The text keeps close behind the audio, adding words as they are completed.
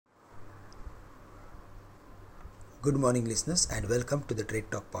Good morning, listeners, and welcome to the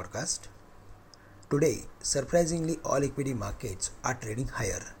Trade Talk podcast. Today, surprisingly, all equity markets are trading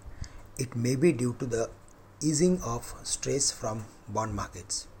higher. It may be due to the easing of stress from bond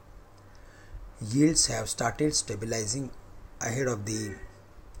markets. Yields have started stabilizing ahead of the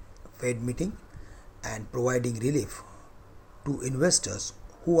Fed meeting and providing relief to investors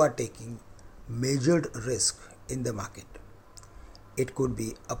who are taking measured risk in the market. It could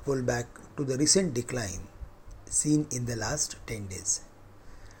be a pullback to the recent decline seen in the last 10 days.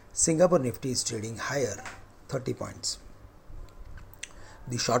 Singapore Nifty is trading higher 30 points.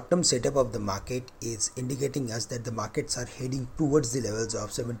 The short-term setup of the market is indicating us that the markets are heading towards the levels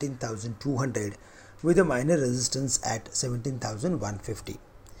of 17,200 with a minor resistance at 17,150.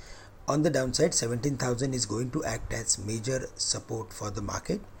 On the downside, 17,000 is going to act as major support for the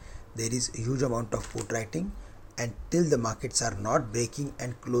market. There is a huge amount of put writing, and till the markets are not breaking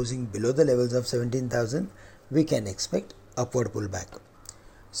and closing below the levels of 17,000, we can expect upward pullback.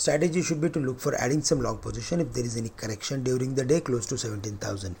 Strategy should be to look for adding some long position if there is any correction during the day close to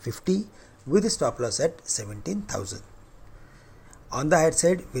 17,050 with a stop loss at 17,000. On the higher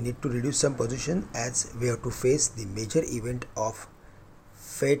side, we need to reduce some position as we have to face the major event of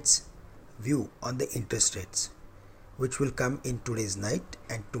Fed's view on the interest rates, which will come in today's night,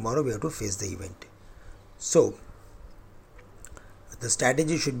 and tomorrow we have to face the event. So, the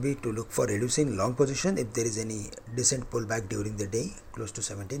strategy should be to look for reducing long position if there is any decent pullback during the day close to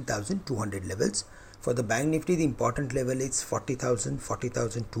 17,200 levels. For the Bank Nifty, the important level is 40,000,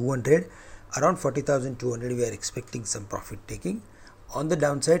 40,200. Around 40,200 we are expecting some profit taking. On the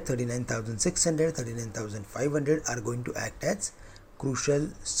downside, 39,600, 39,500 are going to act as crucial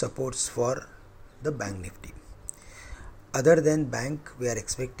supports for the Bank Nifty. Other than bank, we are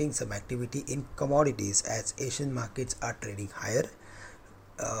expecting some activity in commodities as Asian markets are trading higher.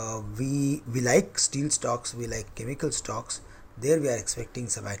 We like steel stocks, we like chemical stocks. There we are expecting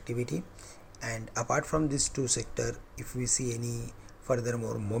some activity. And apart from these two sectors, if we see any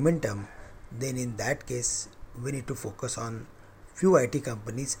furthermore momentum, then in that case we need to focus on few IT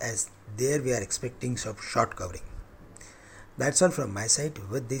companies as there we are expecting some short covering. That's all from my side.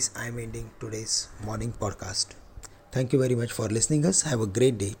 With this, I am ending today's morning podcast. Thank you very much for listening us. Have a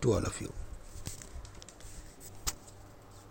great day to all of you.